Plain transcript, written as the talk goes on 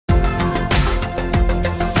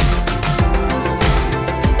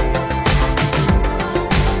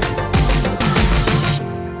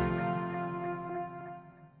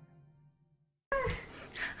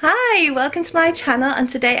Hi, welcome to my channel, and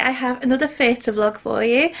today I have another theatre vlog for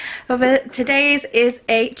you. However, today's is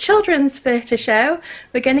a children's theatre show.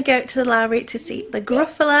 We're going to go to the Lowry to see the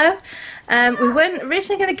Gruffalo. We weren't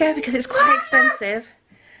originally going to go because it's quite expensive.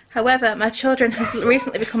 However, my children have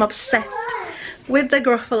recently become obsessed with the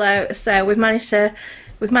Gruffalo, so we've managed to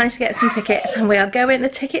get some tickets, and we are going. The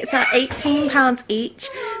tickets are £18 each,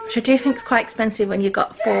 which I do think is quite expensive when you've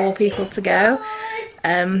got 4 people to go.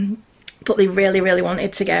 But they really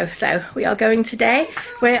wanted to go, so we are going today.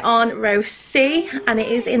 We're on row C, and it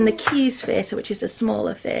is in the Keys Theatre, which is the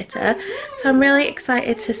smaller theatre, so I'm really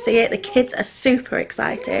excited to see it. The kids are super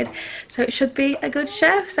excited, so it should be a good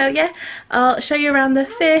show. So yeah, I'll show you around the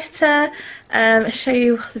theatre, show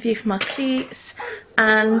you the view from our seats,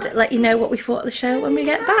 and let you know what we thought of the show when we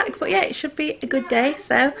get back. But yeah, it should be a good day,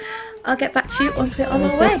 so I'll get back to you once we're on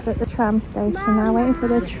our way. We're just at the tram station now, waiting for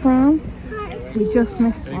the tram. We just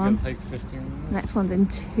missed one. Take 15 minutes. Next one's in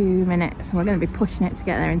 2 minutes, and we're going to be pushing it to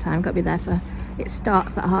get there in time. Got to be there for, it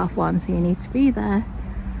starts at 1:30, so you need to be there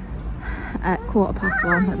at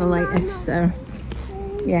 1:15 at the latest. So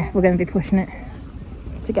yeah, we're going to be pushing it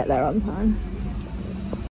to get there on time.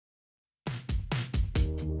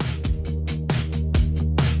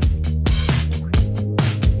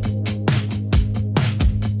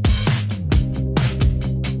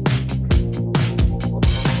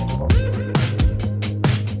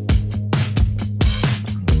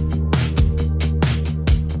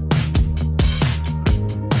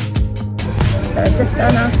 We're just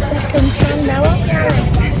on our second tram now, aren't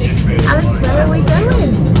we? Alice, where are we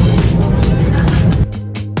going?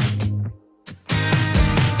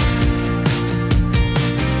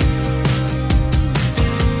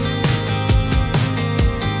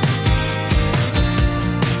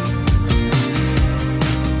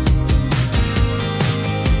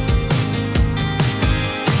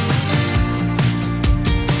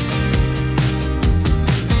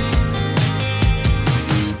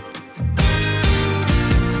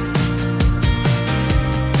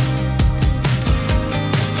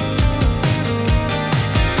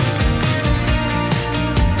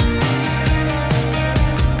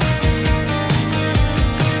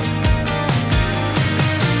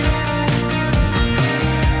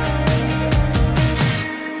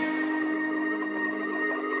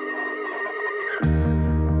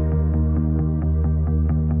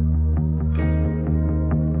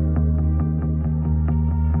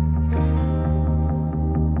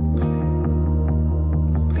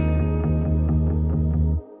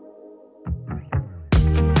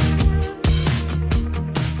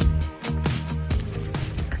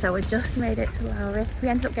 So we just made it to Lowry. We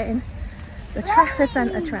ended up getting the Trafford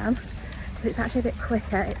Centre tram, but it's actually a bit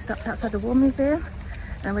quicker. It stops outside the War Museum,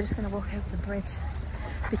 and we're just going to walk over the bridge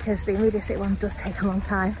because the immediate one does take a long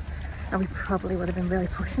time, and we probably would have been really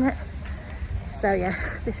pushing it. So yeah,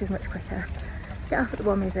 this is much quicker. Get off at the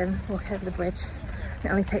War Museum, walk over the bridge. It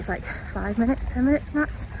only takes like 5 minutes, 10 minutes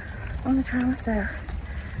max on the tram, so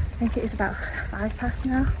I think it is about 5 past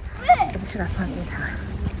now, so we should have plenty of time.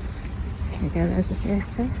 There we go, there's the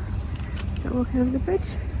theatre. Got to walk over the bridge.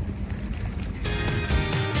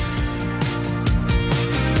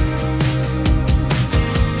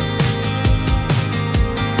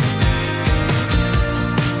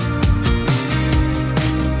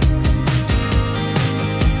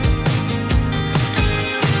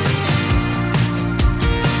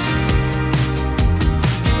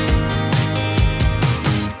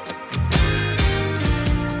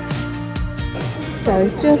 So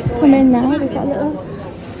it's just come in now. We've got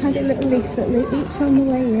a little leaflet each on the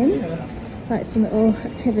way in, like some little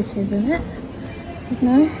activities in it. It's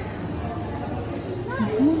nice.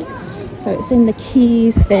 So it's in the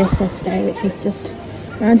Keys Theatre today, which is just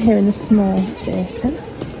around here in the small theatre.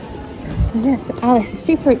 So yeah, so Alice is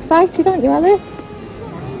super excited, aren't you, Alice?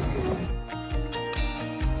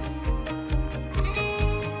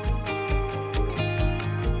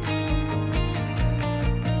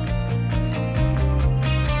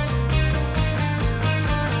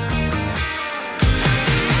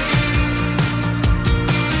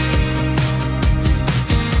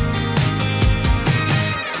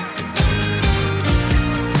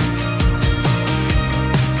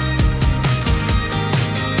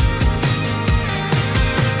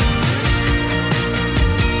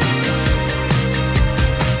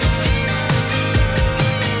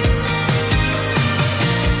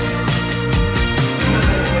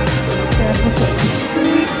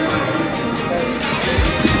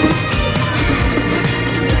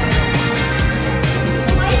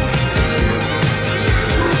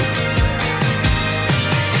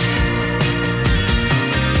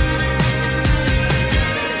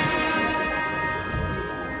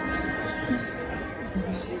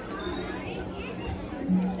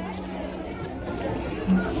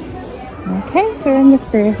 guys, we're in the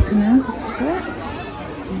theatre now. This is it.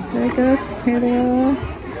 Very good. Here they are.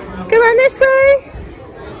 Come on this way.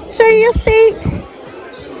 Show you your seat.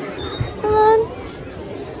 Come on.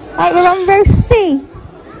 Right, we're on row C.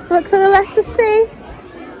 Look for the letter C.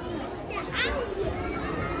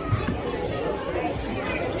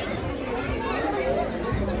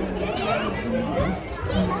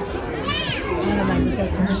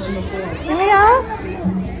 Here we are.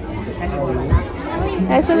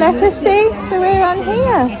 There's the letter C, so we're on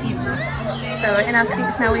here. So we're in our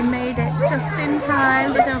seats now, we made it just in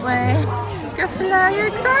time, didn't we? Gruffalo, are you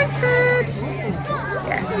excited?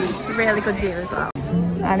 Yeah, it's a really good view as well.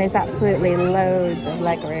 And there's absolutely loads of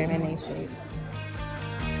leg room in these seats.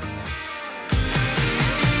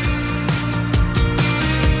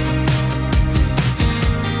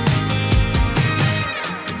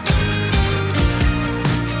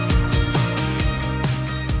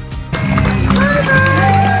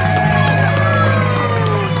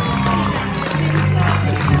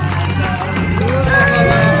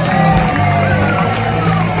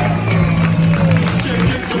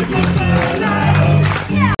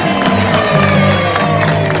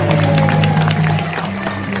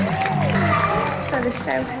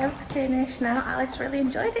 Finished now. Alice really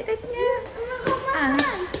enjoyed it, didn't you? And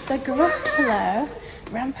the Gruffalo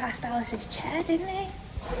ran past Alice's chair, didn't he?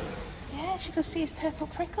 Yeah, she could see his purple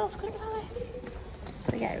prickles, couldn't you, Alice?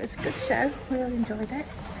 So yeah, it was a good show. We really enjoyed it.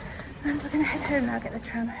 And we're going to head home now, get the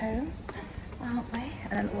tram home, aren't we?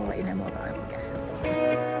 And then we'll let you know more about it when we get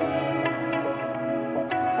home.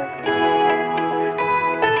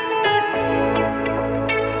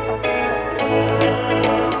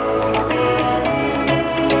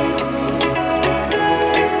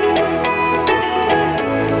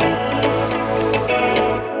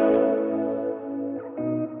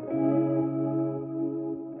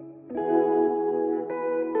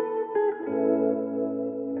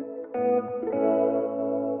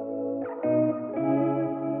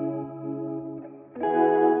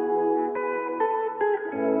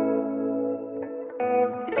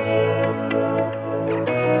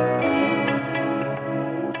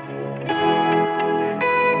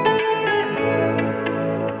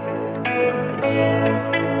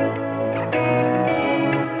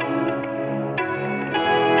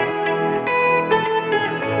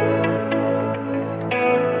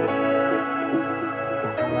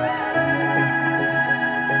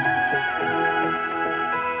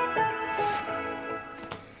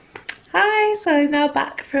 So now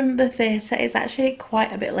back from the theatre. It's actually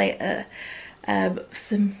quite a bit later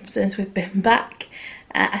since we've been back.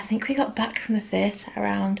 I think we got back from the theatre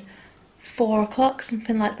around 4 o'clock,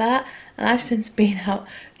 something like that, and I've since been out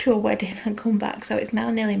to a wedding and come back, so it's now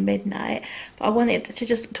nearly midnight. But I wanted to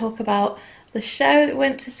just talk about the show that we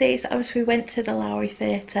went to see. So obviously we went to the Lowry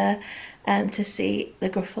Theatre to see the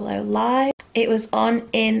Gruffalo live. It was on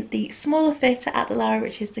in the smaller theatre at the Lowry,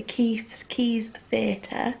 which is the Keys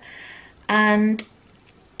Theatre. And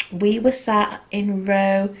we were sat in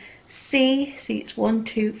row C, seats 1,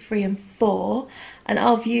 2, 3 and 4, and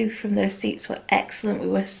our view from those seats were excellent. We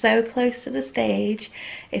were so close to the stage,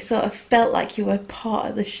 it sort of felt like you were part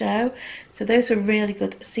of the show. So those were really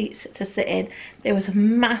good seats to sit in. There was a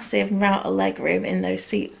massive amount of leg room in those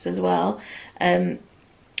seats as well.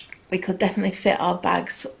 We could definitely fit our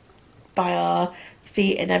bags by our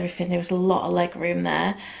feet and everything. There was a lot of leg room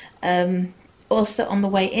there. Also on the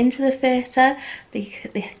way into the theatre,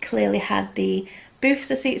 they clearly had the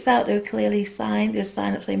booster seats out. They were clearly signed. There was a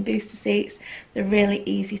sign up saying booster seats. They're really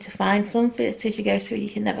easy to find. Some theatres you go to, you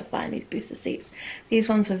can never find these booster seats. These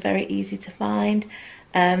ones were very easy to find.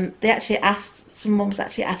 They actually asked, someone was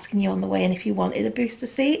actually asking you on the way in if you wanted a booster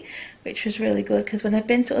seat, which was really good, because when I've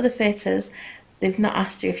been to other theatres, they've not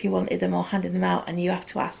asked you if you wanted them or handed them out, and you have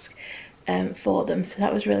to ask for them. So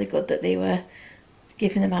that was really good that they were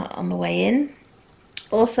giving them out on the way in.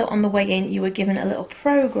 Also on the way in, you were given a little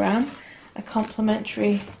programme, a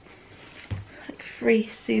complimentary free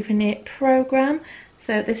souvenir programme.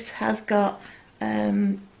 So this has got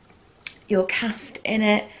your cast in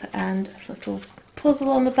it and a little puzzle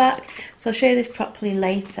on the back. So I'll show you this properly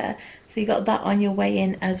later. So you got that on your way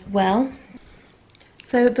in as well.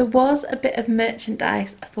 So there was a bit of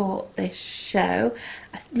merchandise for this show.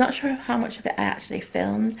 I'm not sure how much of it I actually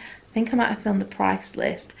filmed. I think I might have filmed the price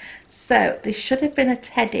list. So there should have been a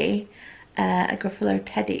teddy, a Gruffalo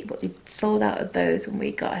teddy, but they sold out of those when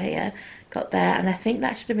we got there, and I think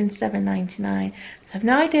that should have been $7.99. So I have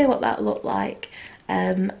no idea what that looked like.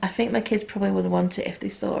 I think my kids probably would have wanted it if they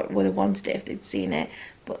saw it, would have wanted it if they'd seen it,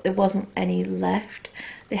 but there wasn't any left.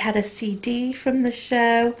 They had a CD from the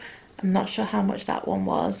show. I'm not sure how much that one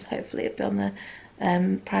was. Hopefully it'll be on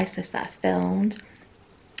price list that I filmed.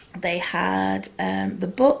 They had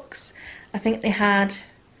the books. I think they had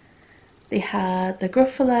the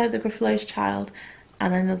Gruffalo, the Gruffalo's Child,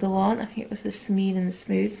 and another one. I think it was the Smeed and the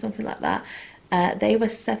Smooth, something like that. They were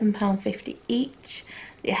 £7.50 each.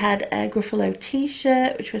 They had a Gruffalo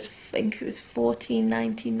t-shirt, which was, I think it was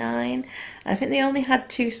 $14.99. I think they only had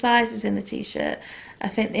 2 sizes in the t-shirt. I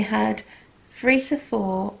think they had 3 to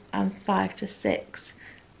 4 and 5 to 6,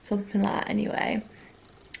 something like that anyway.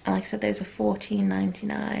 And like I said, those are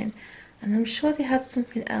 $14.99. And I'm sure they had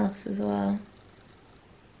something else as well.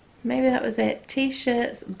 Maybe that was it.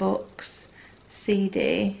 T-shirts, books,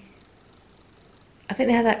 CD. I think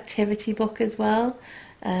they had an activity book as well.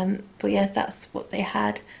 But yeah, that's what they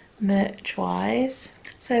had merch-wise.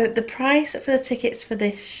 So the price for the tickets for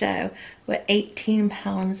this show were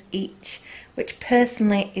 £18 each, which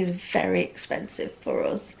personally is very expensive for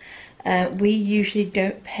us. We usually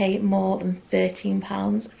don't pay more than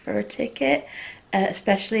 £13 for a ticket,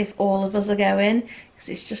 especially if all of us are going, because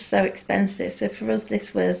it's just so expensive. So for us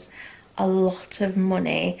this was a lot of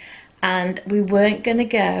money, and we weren't going to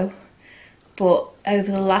go, but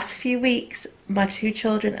over the last few weeks my 2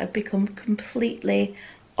 children have become completely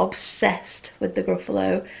obsessed with the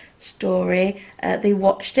Gruffalo story. They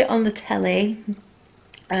watched it on the telly,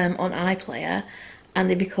 on iPlayer, and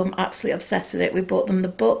they become absolutely obsessed with it. We bought them the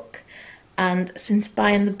book, and since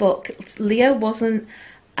buying the book, Leo wasn't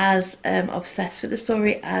as obsessed with the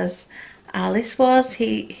story as Alice was.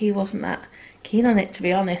 He wasn't that keen on it, to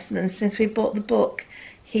be honest, and then since we bought the book,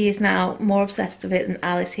 he is now more obsessed with it than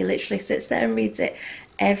Alice. He literally sits there and reads it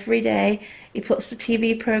every day. He puts the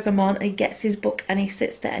TV program on and he gets his book and he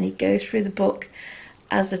sits there and he goes through the book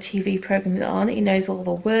as the TV program is on. He knows all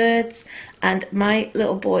the words, and my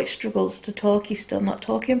little boy struggles to talk. He's still not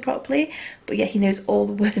talking properly, but yeah, he knows all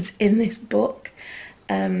the words in this book.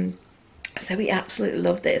 So we absolutely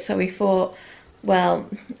loved it. So we thought, well,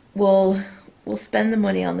 we'll spend the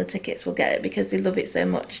money on the tickets, we'll get it because they love it so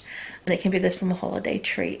much, and it can be the summer holiday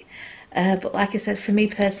treat. But like I said, for me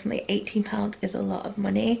personally, £18 is a lot of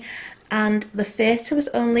money, and the theatre was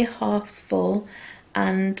only half full,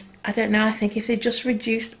 and I don't know, I think if they just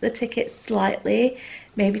reduced the tickets slightly,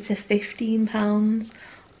 maybe to £15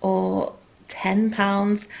 or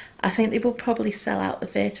 £10, I think they will probably sell out the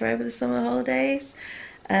theatre over the summer holidays.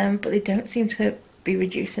 But they don't seem to be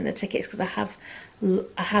reducing the tickets, because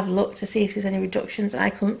I have looked to see if there's any reductions, and I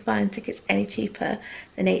couldn't find tickets any cheaper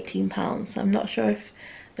than £18. So I'm not sure if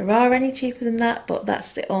there are any cheaper than that, but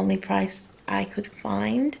that's the only price I could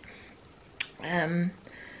find.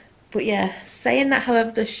 But yeah, saying that,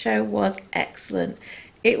 however, the show was excellent.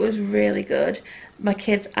 It was really good. My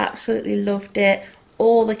kids absolutely loved it.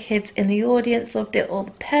 All the kids in the audience loved it. All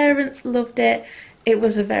the parents loved it. It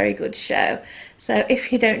was a very good show. So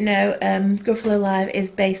if you don't know, Gruffalo Live is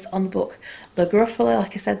based on the book The Gruffalo.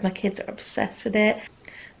 Like I said, my kids are obsessed with it.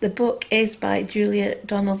 The book is by Julia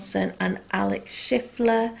Donaldson and Alex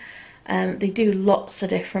Schiffler. They do lots of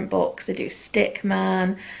different books. They do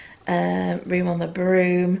Stickman, Room on the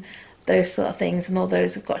Broom, those sort of things, and all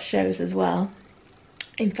those have got shows as well.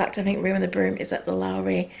 In fact, I think Room on the Broom is at the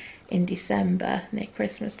Lowry in December, near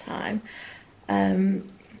Christmas time.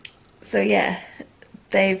 So yeah,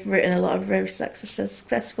 they've written a lot of very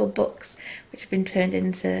successful books which have been turned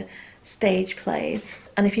into stage plays.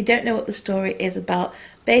 And if you don't know what the story is about,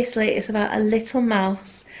 basically it's about a little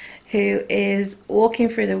mouse who is walking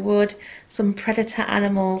through the wood. Some predator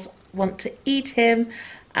animals want to eat him,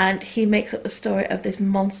 and he makes up the story of this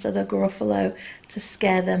monster, the Gruffalo, to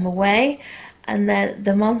scare them away. And then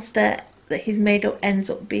the monster that he's made up ends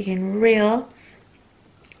up being real,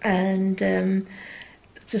 and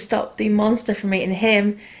to stop the monster from eating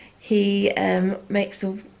him, he makes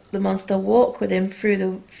the monster walk with him through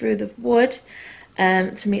the wood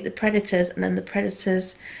to meet the predators, and then the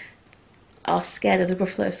predators are scared of the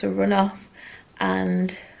Gruffalo, so run off,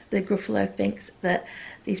 and the Gruffalo thinks that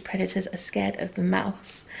these predators are scared of the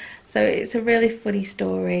mouse. So it's a really funny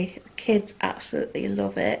story. Kids absolutely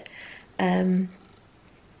love it. And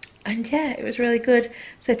yeah, it was really good.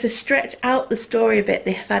 So to stretch out the story a bit,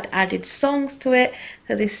 they have had added songs to it.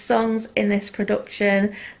 So there's songs in this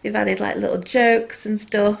production. They've added like little jokes and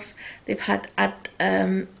stuff. They've had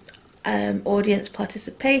audience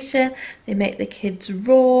participation. They make the kids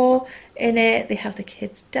roar in it. They have the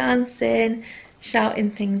kids dancing,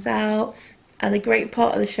 shouting things out. And the great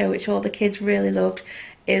part of the show, which all the kids really loved,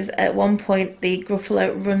 is at one point the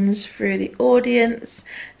Gruffalo runs through the audience,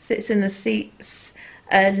 sits in the seats,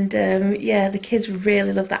 and yeah, the kids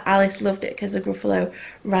really loved that. Alice loved it because the Gruffalo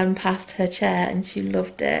ran past her chair and she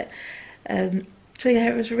loved it. So yeah,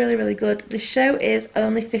 it was really, really good. The show is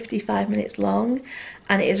only 55 minutes long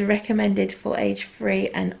and it is recommended for age 3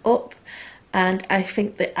 and up. And I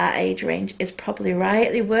think that our age range is probably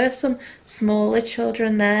right. There were some smaller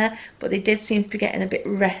children there, but they did seem to be getting a bit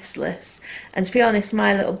restless. And to be honest,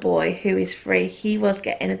 my little boy, who is 3, he was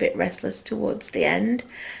getting a bit restless towards the end.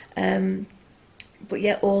 But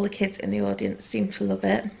yeah, all the kids in the audience seemed to love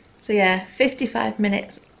it. So yeah, 55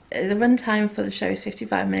 minutes. The run time for the show is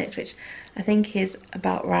 55 minutes, which I think is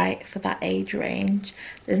about right for that age range.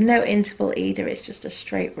 There's no interval either, it's just a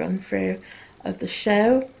straight run through of the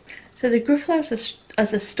show. So the Gruffalo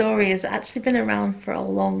as a story has actually been around for a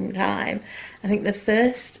long time. I think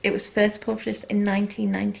it was first published in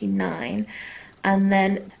 1999, and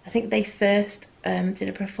then I think they first did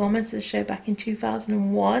a performance of the show back in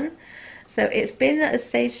 2001. So it's been a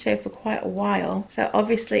stage show for quite a while, so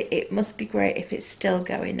obviously it must be great if it's still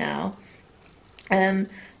going now.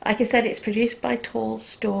 Like I said, it's produced by Tall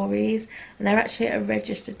Stories, and they're actually a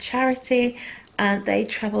registered charity, and they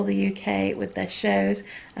travel the UK with their shows.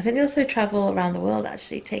 I think they also travel around the world,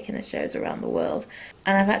 actually, taking their shows around the world.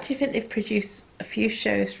 And I actually think they've produced a few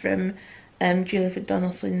shows from Julia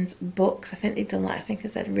Donaldson's books. I think they've done, like, I think I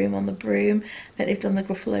said, Room on the Broom. I think they've done The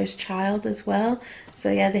Gruffalo's Child as well. So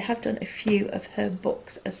yeah, they have done a few of her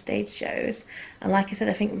books as stage shows. And like I said,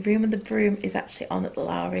 I think Room on the Broom is actually on at the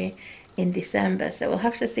Lowry in December, so we'll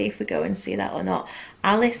have to see if we go and see that or not.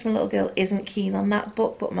 Alice, my little girl, isn't keen on that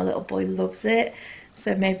book, but my little boy loves it,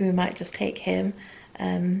 so maybe we might just take him.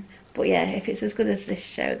 But yeah, if it's as good as this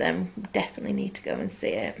show, then we definitely need to go and see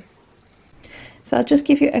it. So I'll just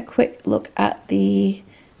give you a quick look at the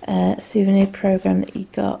souvenir program that you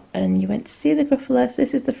got, and you went to see the Gruffalo. So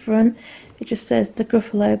this is the front. It just says the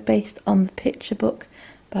Gruffalo, based on the picture book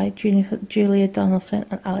by Julia Donaldson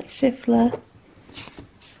and Alex Schiffler.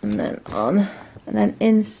 And then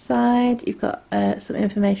inside you've got some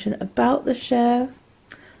information about the show,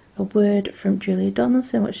 a word from Julia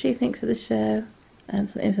Donaldson, what she thinks of the show,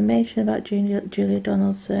 some information about Julia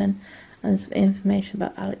Donaldson, and some information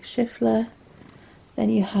about Alex Schiffler. Then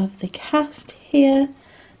you have the cast here.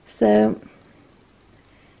 So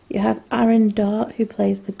you have Aaron Dart, who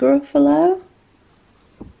plays the Gruffalo.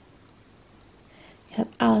 You have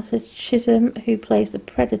Alistair Chisholm, who plays the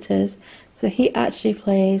Predators. So he actually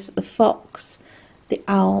plays the fox, the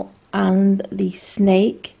owl, and the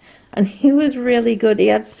snake. And he was really good. He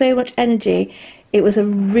had so much energy. It was a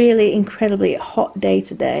really incredibly hot day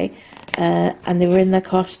today. And they were in their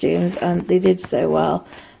costumes and they did so well.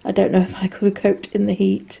 I don't know if I could have coped in the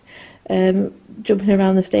heat. Jumping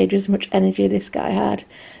around the stage with as much energy this guy had.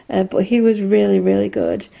 But he was really, really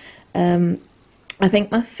good. I think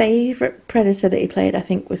my favourite Predator that he played, I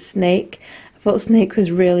think, was Snake. I thought Snake was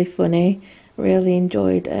really funny. Really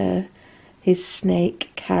enjoyed his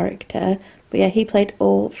Snake character. But yeah, he played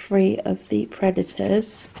all 3 of the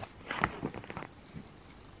Predators.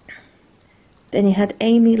 Then you had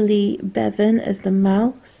Amy Lee Bevan as the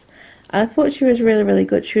mouse. I thought she was really, really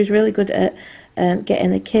good. She was really good at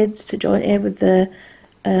getting the kids to join in with the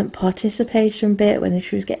participation bit when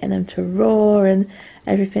she was getting them to roar and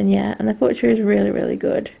everything, yeah. And I thought she was really, really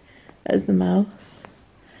good as the mouse.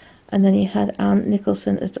 And then you had Anne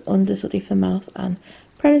Nicholson as the understudy for Mouse and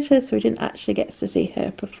Predator, so we didn't actually get to see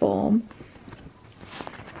her perform.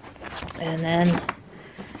 And then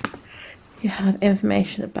you have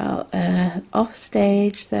information about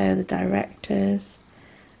offstage, so the directors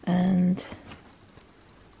and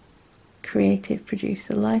creative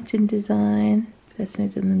producer, lighting design, person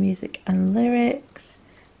who done the music and lyrics,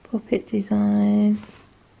 puppet design,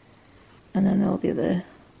 and then all the other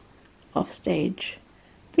offstage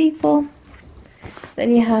people.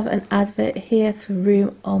 Then you have an advert here for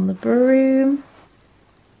Room on the Broom,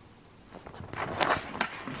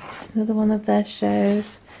 another one of their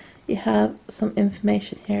shows. You have some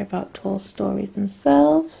information here about Tall Stories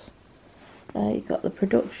themselves. You've got the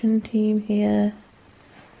production team here,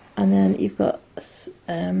 and then you've got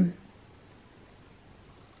some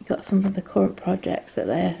of the current projects that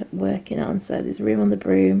they're working on. So there's Room on the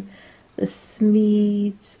Broom, the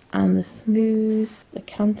Smeeds and the Smooths, the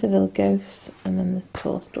Canterville Ghosts, and then the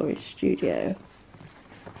Tall Stories Studio.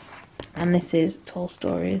 And this is Tall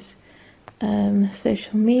Stories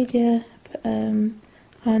social media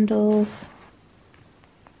handles.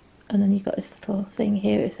 And then you've got this little thing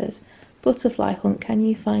here. It says, Butterfly Hunt, can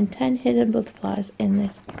you find 10 hidden butterflies in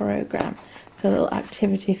this program? So a little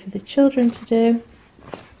activity for the children to do.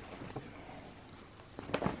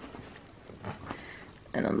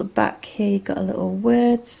 And on the back here you've got a little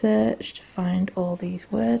word search to find all these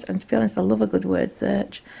words, and to be honest, I love a good word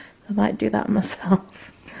search. I might do that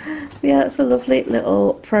myself. Yeah, it's a lovely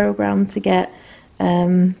little program to get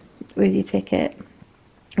with your ticket.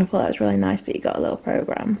 I thought that was really nice that you got a little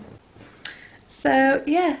programme. So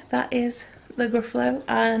yeah, that is the Gruffalo,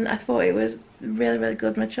 and I thought it was really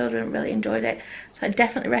good. My children really enjoyed it, so I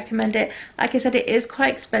definitely recommend it. Like I said, it is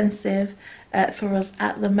quite expensive for us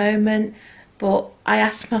at the moment, but I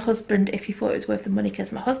asked my husband if he thought it was worth the money,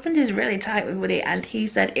 because my husband is really tight with money, and he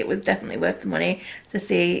said it was definitely worth the money to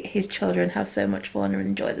see his children have so much fun and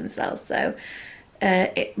enjoy themselves. So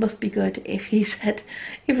it must be good if he said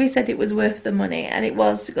it was worth the money. And it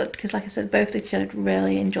was good, because like I said, both the children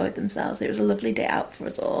really enjoyed themselves. It was a lovely day out for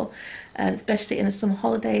us all, especially in the summer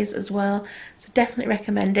holidays as well. So definitely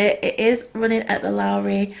recommend it. It is running at the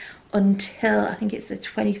Lowry until I think it's the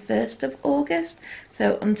 21st of August,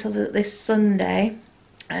 so until this Sunday.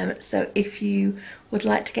 So if you would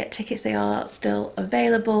like to get tickets, they are still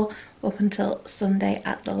available up until Sunday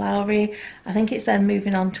at the Lowry. I think it's then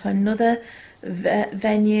moving on to another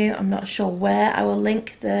venue. I'm not sure where. I will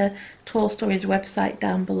link the Tall Stories website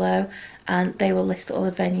down below, and they will list all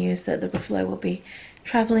the venues that the Gruffalo will be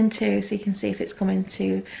travelling to, so you can see if it's coming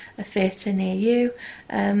to a theatre near you.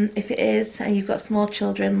 If it is, and you've got small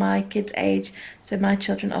children, my kids' age, so my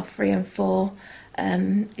children are 3 and 4,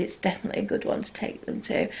 it's definitely a good one to take them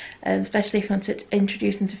to, especially if you want to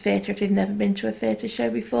introduce them to theatre. If they've never been to a theatre show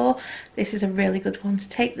before, this is a really good one to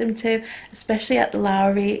take them to, especially at the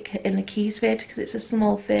Lowry in the Keys Theatre, because it's a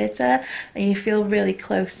small theatre and you feel really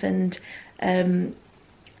close, and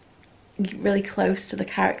really close to the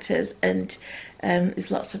characters, and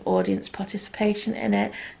there's lots of audience participation in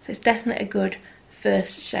it, so it's definitely a good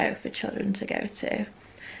first show for children to go to.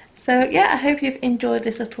 So yeah, I hope you've enjoyed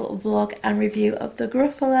this little vlog and review of the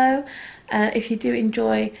Gruffalo. If you do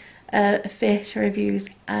enjoy theatre reviews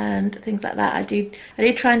and things like that, I do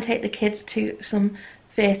try and take the kids to some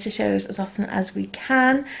theatre shows as often as we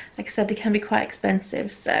can. Like I said, they can be quite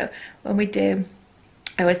expensive, so when we do,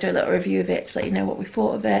 I always do a little review of it to let you know what we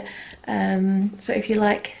thought of it. So if you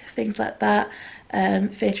like things like that,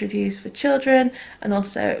 theatre reviews for children and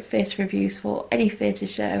also theatre reviews for any theatre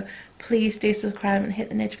show, please do subscribe and hit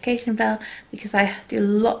the notification bell, because I do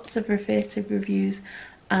lots of theatre reviews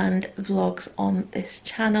and vlogs on this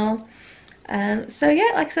channel. So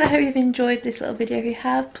yeah, like I said, I hope you've enjoyed this little video. If you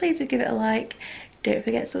have, please do give it a like. Don't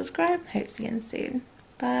forget to subscribe. Hope to see you again soon.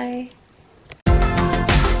 Bye.